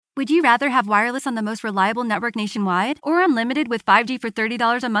Would you rather have wireless on the most reliable network nationwide or unlimited with 5G for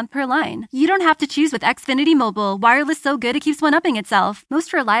 $30 a month per line? You don't have to choose with Xfinity Mobile. Wireless so good it keeps one-upping itself.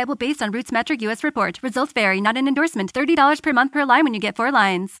 Most reliable based on Roots Metric US report. Results vary, not an endorsement. $30 per month per line when you get 4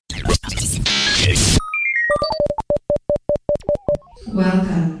 lines.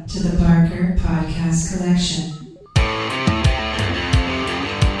 Welcome to the Barker Podcast Collection.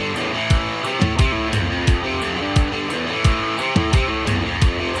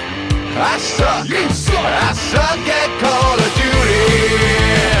 I suck, you suck, I suck at Call of Duty.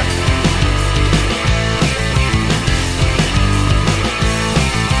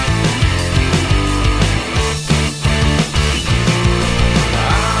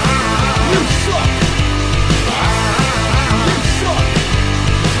 You suck.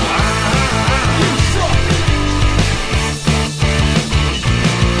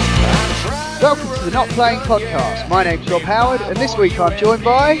 Welcome to the Not Playing Podcast. My name's Rob Howard, and this week I'm joined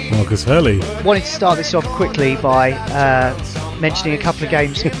by Marcus Hurley. Wanted to start this off quickly by mentioning a couple of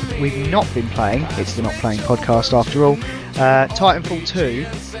games we've not been playing. It's the Not Playing Podcast after all. Titanfall 2,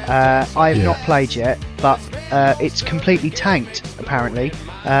 I have not played yet, but it's completely tanked, apparently.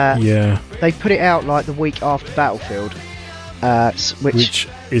 They put it out like the week after Battlefield. Which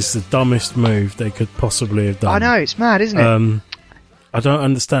is the dumbest move they could possibly have done. I know, it's mad, isn't it? I don't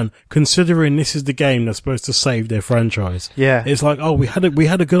understand. Considering this is the game that's supposed to save their franchise. Yeah. It's like, we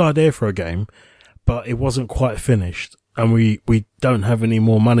had a good idea for a game, but it wasn't quite finished, and we don't have any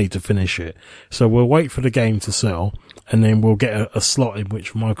more money to finish it. So we'll wait for the game to sell, and then we'll get a slot in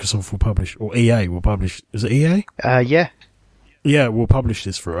which Microsoft will publish, or EA will publish. Is it EA? Yeah. Yeah, we'll publish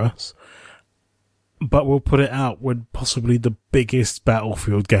this for us. But we'll put it out when possibly the biggest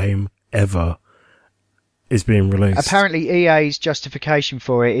Battlefield game ever is being released. Apparently EA's justification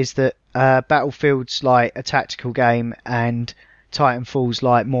for it is that Battlefield's like a tactical game and Titanfall's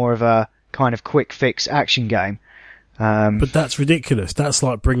like more of a kind of quick fix action game. But that's ridiculous. That's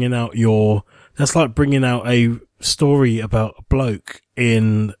like bringing out a story about a bloke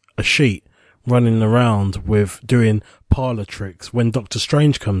in a sheet running around with doing parlor tricks when Doctor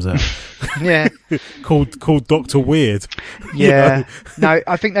Strange comes out. Yeah. called Doctor Weird. Yeah. You know? No,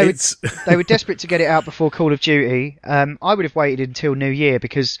 I think they were desperate to get it out before Call of Duty. I would have waited until New Year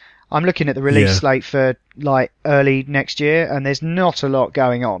because I'm looking at the release slate for like early next year and there's not a lot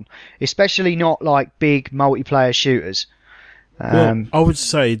going on, especially not like big multiplayer shooters. Well, I would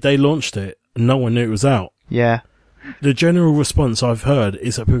say they launched it and no one knew it was out. Yeah. The general response I've heard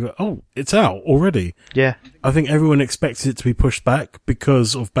is that people go, "Oh, it's out already." Yeah. I think everyone expected it to be pushed back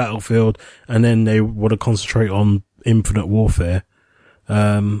because of Battlefield, and then they want to concentrate on Infinite Warfare.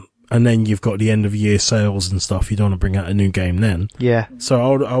 And then you've got the end of year sales and stuff. You don't want to bring out a new game then. Yeah. So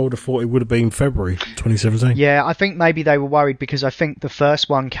I would have thought it would have been February 2017. Yeah, I think maybe they were worried because I think the first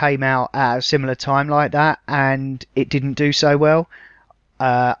one came out at a similar time like that, and it didn't do so well.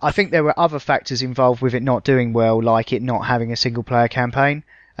 I think there were other factors involved with it not doing well, like it not having a single-player campaign.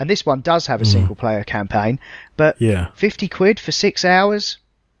 And this one does have a single-player campaign, but £50 for 6 hours?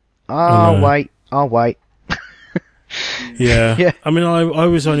 I'll wait. Yeah. I mean, I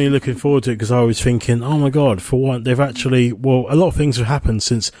was only looking forward to it because I was thinking, oh my God, for what, they've actually, well, a lot of things have happened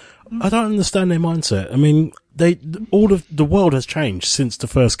since, I don't understand their mindset. I mean, all of the world has changed since the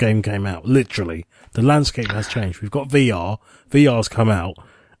first game came out, literally. The landscape has changed. We've got VR. VR's come out.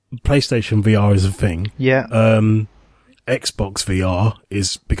 PlayStation VR is a thing. Yeah. Xbox VR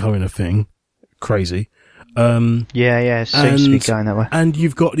is becoming a thing. Crazy. It seems to be going that way. And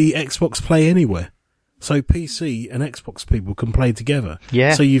you've got the Xbox Play Anywhere. So PC and Xbox people can play together.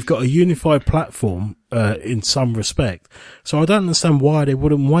 Yeah. So you've got a unified platform, in some respect. So I don't understand why they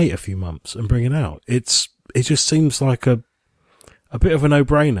wouldn't wait a few months and bring it out. It just seems like a bit of a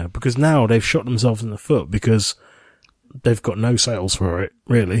no-brainer because now they've shot themselves in the foot because they've got no sales for it,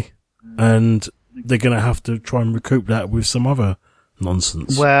 really. And they're going to have to try and recoup that with some other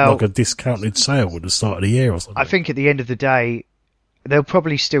nonsense. Well, like a discounted sale at the start of the year or something. I think at the end of the day, they'll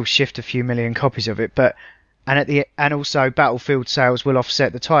probably still shift a few million copies of it, and also Battlefield sales will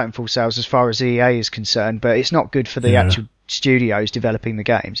offset the Titanfall sales as far as EA is concerned, but it's not good for the actual studios developing the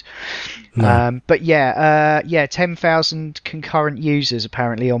games. No. 10,000 concurrent users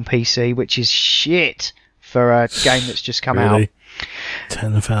apparently on PC, which is shit for a game that's just come out.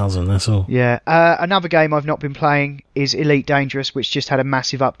 10,000, that's all. Yeah. Another game I've not been playing is Elite Dangerous, which just had a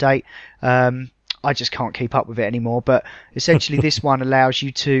massive update. I just can't keep up with it anymore, but essentially this one allows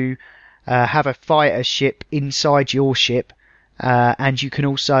you to have a fighter ship inside your ship, and you can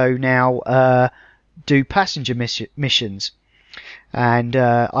also now do passenger missions. And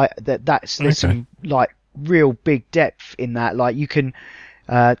there's some like real big depth in that. Like you can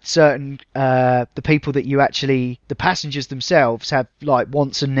certain the people that the passengers themselves have like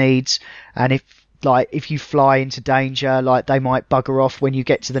wants and needs, and if you fly into danger, like they might bugger off when you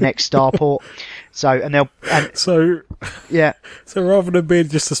get to the next starport. So rather than being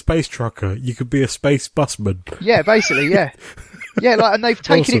just a space trucker, you could be a space busman. Yeah, basically, yeah. Yeah, like, and they've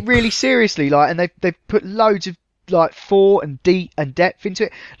taken it really seriously, like, and they've put loads of like thought and depth into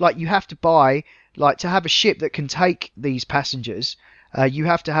it. Like, you have to buy, like, to have a ship that can take these passengers, you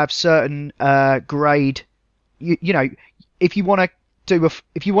have to have certain grade. You know, if you want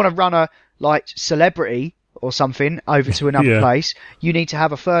to run a like celebrity or something over to another place, you need to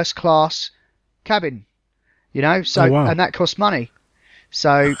have a first class cabin. You know, so and that costs money.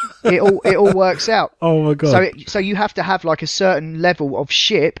 So it all works out. Oh my god! So you have to have like a certain level of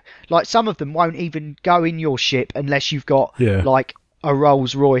ship. Like, some of them won't even go in your ship unless you've got like a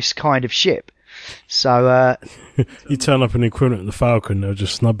Rolls Royce kind of ship. So you turn up an equivalent of the Falcon, they'll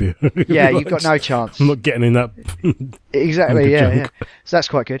just snub you. Yeah, you've got no chance. I'm not getting in that. Exactly. Yeah. So that's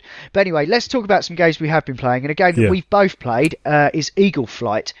quite good. But anyway, let's talk about some games we have been playing. And a game that we've both played is Eagle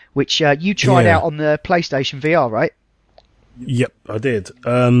Flight, which you tried out on the PlayStation VR, right? Yep, I did.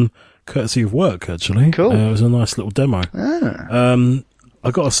 Courtesy of work, actually. Cool. It was a nice little demo.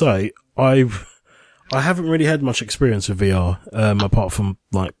 I gotta say, I haven't really had much experience with VR, apart from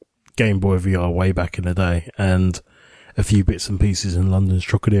like Game Boy VR way back in the day, and a few bits and pieces in London's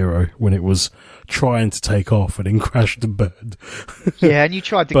Trocadero when it was trying to take off and then crashed and burned. Yeah, and you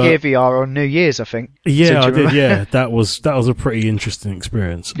tried the Gear VR on New Year's, I think. Yeah, I did. Yeah, that was a pretty interesting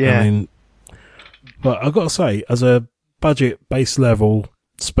experience. Yeah. I mean, but I gotta say, as a budget base level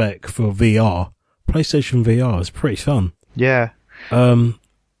spec for VR, PlayStation VR is pretty fun. Yeah.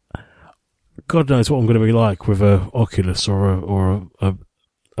 God knows what I'm going to be like with a Oculus or a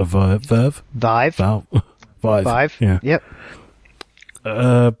Vive. Vive. Yeah. Yep.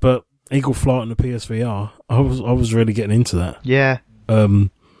 But Eagle Flight on the PSVR, I was really getting into that. Yeah.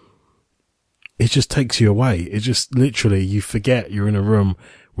 It just takes you away. It just literally, you forget you're in a room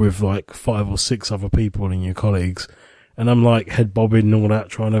with like 5 or 6 other people and your colleagues. And I'm like head bobbing and all that,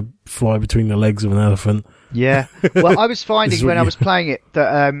 trying to fly between the legs of an elephant. Yeah. Well, I was finding when I was playing it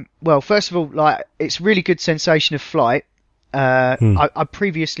that, first of all, like, it's really good sensation of flight. I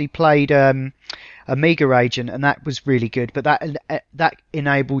previously played Amiga Agent, and that was really good, but that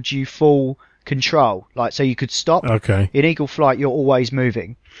enabled you full control, like, so you could stop. Okay. In Eagle Flight, you're always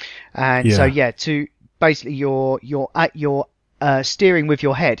moving, and to basically you're steering with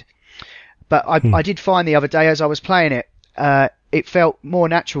your head. But I did find the other day, as I was playing it, it felt more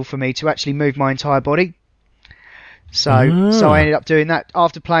natural for me to actually move my entire body. So I ended up doing that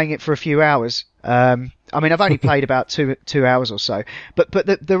after playing it for a few hours. I mean, I've only played about two hours or so. But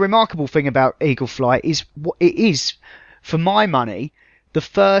the remarkable thing about Eagle Flight is it is, for my money, the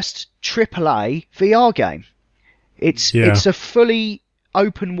first AAA VR game. It's a fully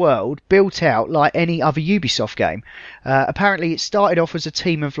open world built out like any other Ubisoft game. Apparently it started off as a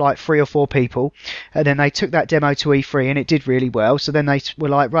team of like 3 or 4 people, and then they took that demo to E3 and it did really well. So then they were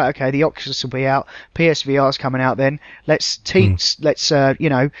like, right, okay, the Oculus will be out, PSVR's coming out, then let's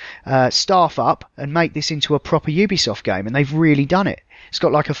staff up and make this into a proper Ubisoft game, and they've really done it. It's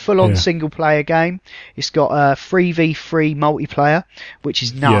got like a full-on single-player game. It's got a 3v3 multiplayer, which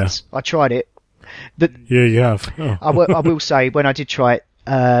is nuts. I tried it. You have. Oh. I will say, when I did try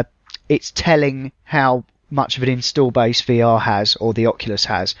it, it's telling how much of an install base VR has, or the Oculus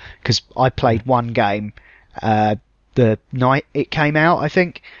has, because I played one game the night it came out, I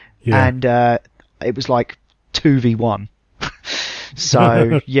think, and it was like 2v1.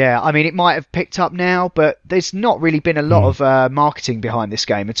 So, yeah, I mean, it might have picked up now, but there's not really been a lot of marketing behind this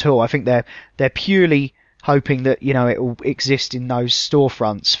game at all. I think they're purely hoping that, you know, it will exist in those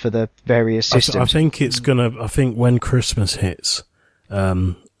storefronts for the various systems. I think when Christmas hits,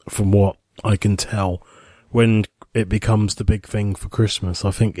 from what I can tell, when it becomes the big thing for Christmas,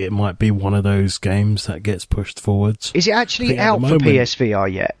 I think it might be one of those games that gets pushed forwards. Is it actually out for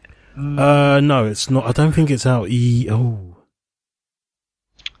PSVR yet? No, it's not. I don't think it's out.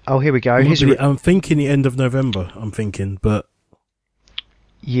 Oh, here we go. I'm thinking the end of November. But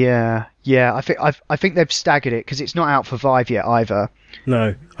yeah. I think they've staggered it because it's not out for Vive yet either.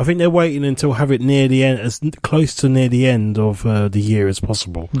 No, I think they're waiting until have it near the end, as close to near the end of the year as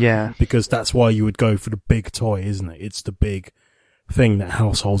possible. Yeah, because that's why you would go for the big toy, isn't it? It's the big thing that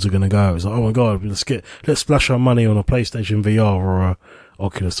households are going to go. It's like, oh my god, let's splash our money on a PlayStation VR or a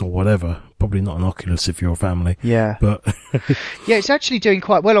Oculus or whatever. Probably not an Oculus if you're a family. Yeah. But yeah, it's actually doing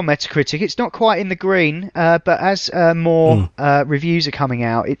quite well on Metacritic. It's not quite in the green, but as more reviews are coming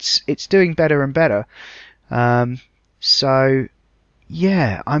out, it's doing better and better. So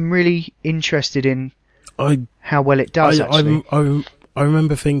yeah, I'm really interested in I how well it does. Actually, I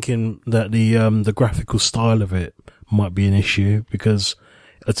remember thinking that the graphical style of it might be an issue because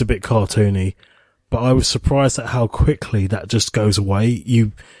it's a bit cartoony, but I was surprised at how quickly that just goes away.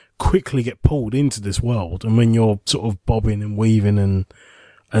 You quickly get pulled into this world, and when you're sort of bobbing and weaving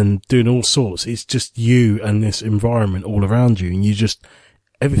and doing all sorts, it's just you and this environment all around you, and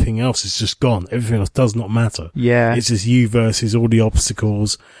everything else is just gone. Everything else does not matter. Yeah. It's just you versus all the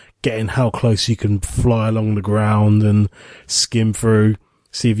obstacles, getting how close you can fly along the ground and skim through,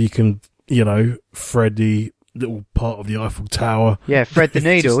 see if you can, thread the little part of the Eiffel Tower. Yeah, thread the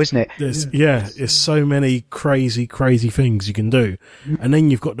needle, isn't it? There's so many crazy things you can do. And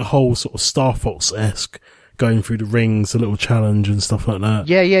then you've got the whole sort of Star Fox-esque going through the rings, the little challenge and stuff like that.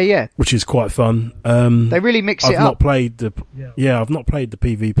 Yeah. Which is quite fun. They really mix it up. I've not played the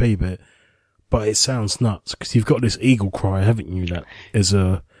PvP bit, but it sounds nuts because you've got this eagle cry, haven't you? That is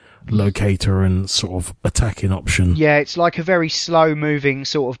a locator and sort of attacking option. Yeah, it's like a very slow moving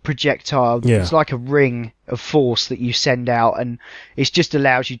sort of projectile. Yeah. It's like a ring of force that you send out, and it just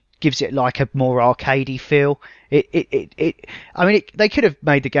gives it like a more arcadey feel. I mean, they could have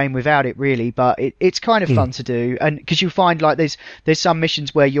made the game without it really, but it's kind of fun to do. And because you find like there's some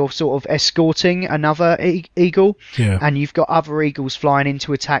missions where you're sort of escorting another eagle, and you've got other eagles flying in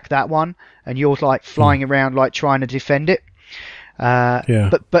to attack that one, and you're like flying around like trying to defend it.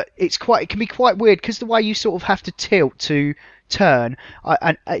 But it can be quite weird because the way you sort of have to tilt to turn,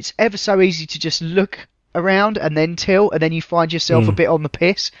 and it's ever so easy to just look around and then tilt, and then you find yourself a bit on the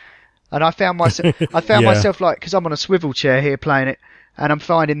piss. And I found myself like, because I'm on a swivel chair here playing it, and I'm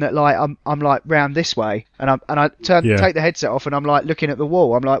finding that like I'm like round this way, and I take the headset off, and I'm like looking at the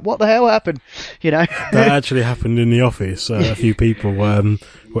wall. I'm like, what the hell happened? That actually happened in the office. A few people were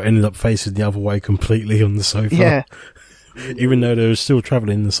ended up facing the other way completely on the sofa. Yeah. Even though they were still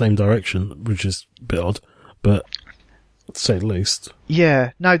travelling in the same direction, which is a bit odd, but to say the least.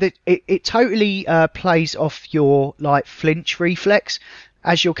 Yeah, no, it totally plays off your like flinch reflex.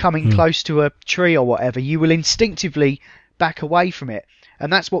 As you're coming close to a tree or whatever, you will instinctively back away from it.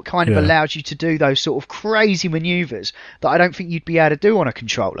 And that's what kind of allows you to do those sort of crazy manoeuvres that I don't think you'd be able to do on a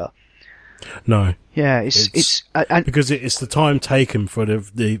controller. No. Yeah, it's because it's the time taken for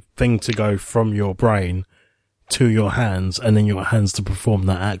the thing to go from your brain to your hands, and then your hands to perform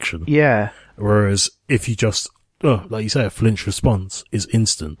that action. Yeah. Whereas if you just, like you say, a flinch response is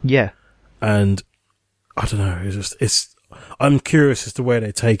instant. Yeah. And I don't know, I'm curious as to where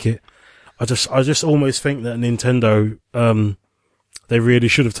they take it. I just almost think that Nintendo, they really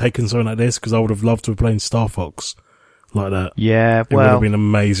should have taken something like this, because I would have loved to have played Star Fox like that. Yeah, it would have been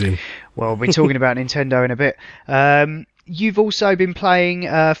amazing. Well, we're talking about Nintendo in a bit. You've also been playing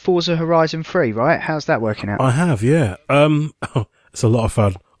Forza Horizon 3, right? How's that working out? I have, yeah. It's a lot of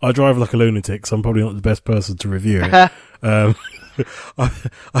fun. I drive like a lunatic, so I'm probably not the best person to review it.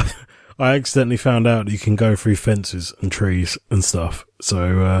 I accidentally found out that you can go through fences and trees and stuff.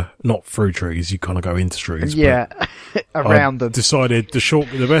 So, not through trees, you kind of go into trees. Yeah, around them. Decided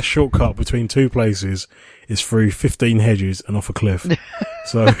the best shortcut between two places is through 15 hedges and off a cliff.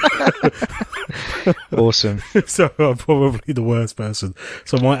 So, awesome. So I'm probably the worst person.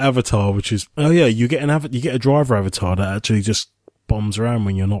 So my avatar, which is, you get a driver avatar that actually just bombs around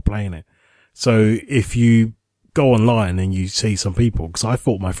when you're not playing it. So if you go online and you see some people, because I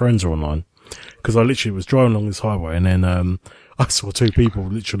thought my friends were online, because I literally was driving along this highway, and then I saw two people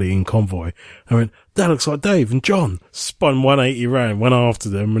literally in convoy. I went, that looks like Dave and John. Spun 180 round, went after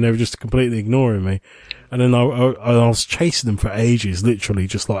them, and they were just completely ignoring me. And then I was chasing them for ages, literally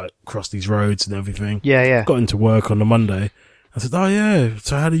just like across these roads and everything. Yeah. Got into work on the Monday. I said, oh yeah,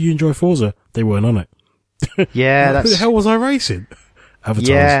 so how did you enjoy Forza? They weren't on it. Yeah, Who the hell was I racing? Avatars.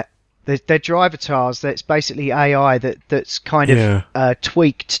 Yeah. They're drivatars. That's basically AI that's kind of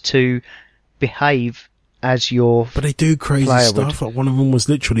tweaked to behave as your But they do crazy stuff. Would. Like one of them was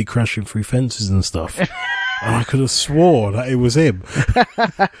literally crashing through fences and stuff. And I could have swore that it was him.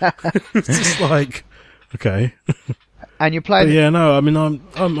 It's just like, okay. And you're playing... But yeah, no, I mean,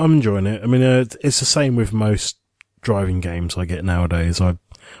 I'm enjoying it. I mean, it's the same with most driving games I get nowadays.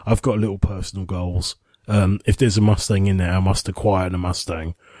 I've got little personal goals. If there's a Mustang in there, I must acquire the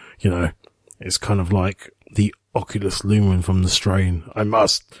Mustang. It's kind of like the Oculus Lumen from the Strain. I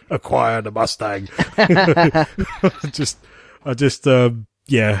must acquire the Mustang. It's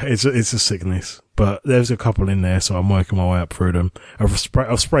a sickness. But there's a couple in there, so I'm working my way up through them.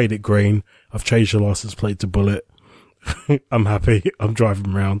 I've sprayed it green. I've changed the license plate to bullet. I'm happy. I'm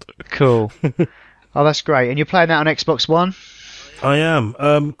driving around. Cool. Oh, that's great. And you're playing that on Xbox One? I am.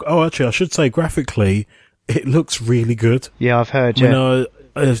 Actually, I should say graphically, it looks really good. Yeah, I've heard. Yeah,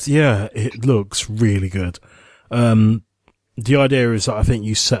 it looks really good. The idea is that I think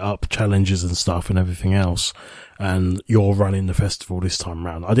you set up challenges and stuff and everything else, and you're running the festival this time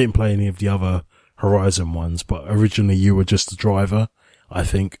round. I didn't play any of the other Horizon ones, but originally you were just the driver, I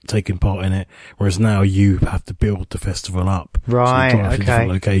think, taking part in it, whereas now you have to build the festival up. Right, so you drive to okay.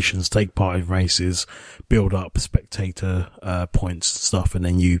 different locations, take part in races, build up spectator points and stuff, and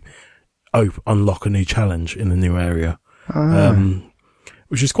then you unlock a new challenge in a new area,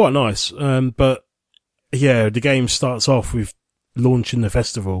 which is quite nice. But yeah, the game starts off with launching the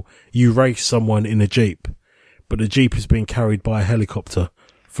festival. You race someone in a Jeep, but the Jeep is being carried by a helicopter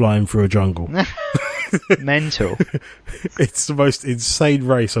flying through a jungle. Mental. It's the most insane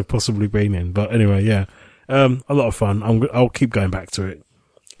race I've possibly been in. But anyway, yeah, a lot of fun. I'll keep going back to it.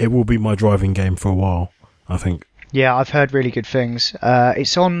 It will be my driving game for a while, I think. Yeah, I've heard really good things.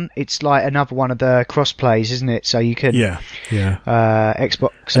 It's like another one of the cross plays, isn't it? So you can Xbox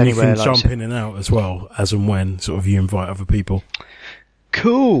and anywhere. You can jump in and out as well, as and when sort of you invite other people.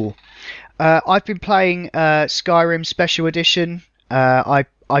 Cool. I've been playing Skyrim Special Edition. I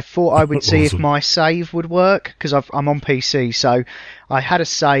thought I would see if my save would work, because I'm on PC. So I had a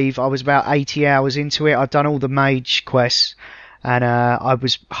save. I was about 80 hours into it. I'd done all the mage quests, and I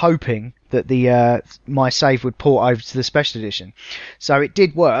was hoping that my save would port over to the Special Edition. So it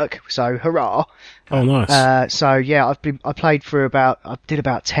did work. So hurrah! Oh, nice. So yeah, I did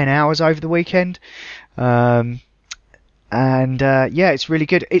about 10 hours over the weekend. And it's really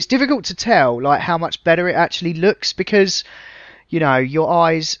good. It's difficult to tell like how much better it actually looks, because your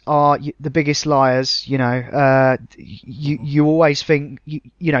eyes are the biggest liars. You always think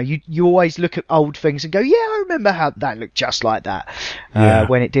you always look at old things and go, yeah, I remember how that looked just like that,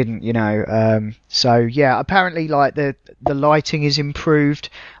 when it didn't. So yeah, apparently like the lighting is improved.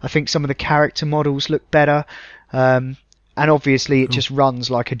 I think some of the character models look better, and obviously it just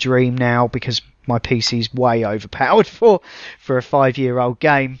runs like a dream now, because my PC's way overpowered for a 5-year-old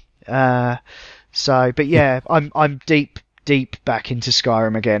game. But yeah, I'm deep back into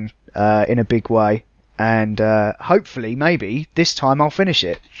Skyrim again, in a big way, and hopefully maybe this time I'll finish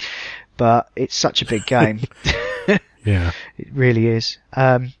it, but it's such a big game. Yeah, it really is.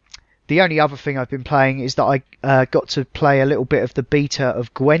 The only other thing I've been playing is that I got to play a little bit of the beta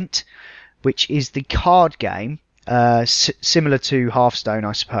of Gwent, which is the card game, similar to Hearthstone,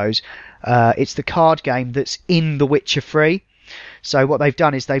 I suppose. It's the card game that's in The Witcher 3. So what they've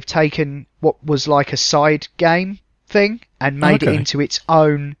done is they've taken what was like a side game thing and made it into its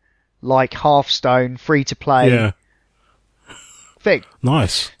own like Hearthstone free to play thing.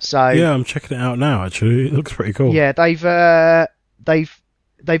 Nice. So yeah, I'm checking it out now. Actually, it looks pretty cool. Yeah, they've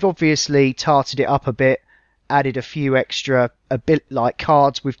obviously tarted it up a bit, added a few extra like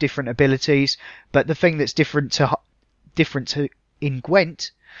cards with different abilities. But the thing that's different to in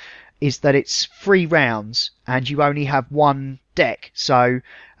Gwent is that it's 3 rounds and you only have one deck. So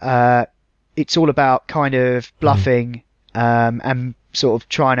it's all about kind of bluffing and sort of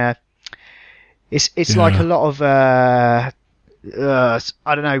trying to. It's like a lot of I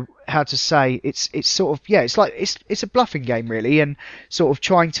don't know how to say. It's sort of it's a bluffing game really, and sort of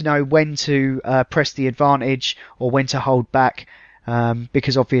trying to know when to press the advantage or when to hold back,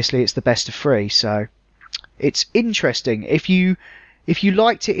 because obviously it's the best of 3. So it's interesting. If you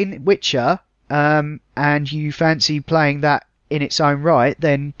liked it in Witcher, and you fancy playing that in its own right,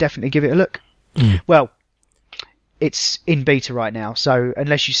 then definitely give it a look. Well, it's in beta right now, so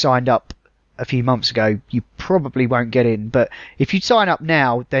unless you signed up a few months ago, you probably won't get in. But if you sign up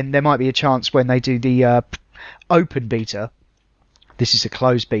now, then there might be a chance when they do the open beta. This is a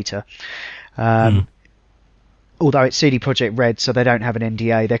closed beta. Although it's CD Projekt Red, so they don't have an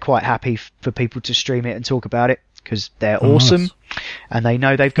NDA. They're quite happy for people to stream it and talk about it, because they're awesome. Nice. And they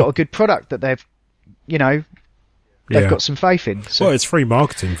know they've got a good product that they've got some faith in. So. Well, it's free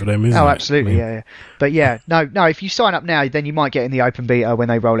marketing for them, isn't it? Oh, absolutely, yeah. But yeah, no, if you sign up now, then you might get in the open beta when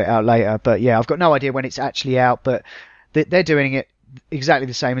they roll it out later. But yeah, I've got no idea when it's actually out, but they're doing it exactly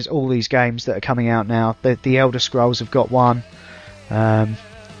the same as all these games that are coming out now. The Elder Scrolls have got one.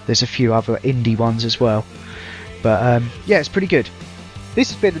 There's a few other indie ones as well. But yeah, it's pretty good. This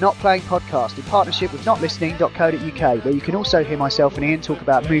has been the Not Playing Podcast in partnership with notlistening.co.uk, where you can also hear myself and Ian talk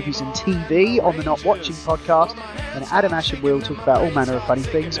about movies and TV on the Not Watching Podcast, and Adam, Ash and Will talk about all manner of funny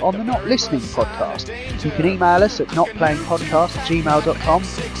things on the Not Listening Podcast. You can email us at notplayingpodcast@gmail.com,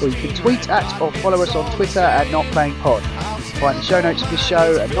 or you can tweet at or follow us on Twitter at notplayingpod. You can find the show notes for this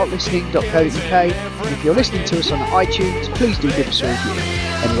show at notlistening.co.uk, and if you're listening to us on iTunes, please do give us a review.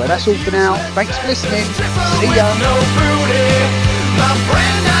 Anyway, that's all for now. Thanks for listening. See ya. My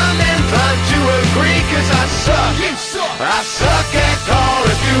friend, I'm in inclined to agree, 'cause I suck. You suck. I suck at Call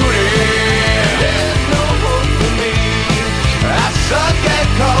of Duty. There's no hope for me. I suck at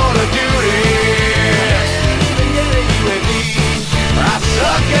Call of Duty. Can't even get a UAV. I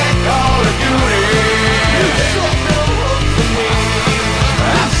suck at Call of Duty. There's no hope for me. I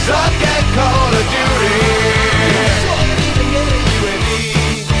suck at Call of Duty. Can't even get a UAV.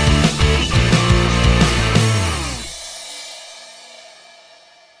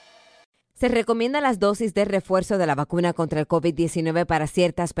 Se recomiendan las dosis de refuerzo de la vacuna contra el COVID-19 para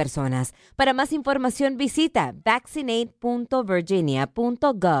ciertas personas. Para más información visita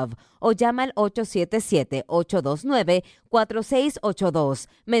vaccinate.virginia.gov o llama al 877-829-4682.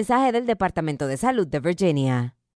 Mensaje del Departamento de Salud de Virginia.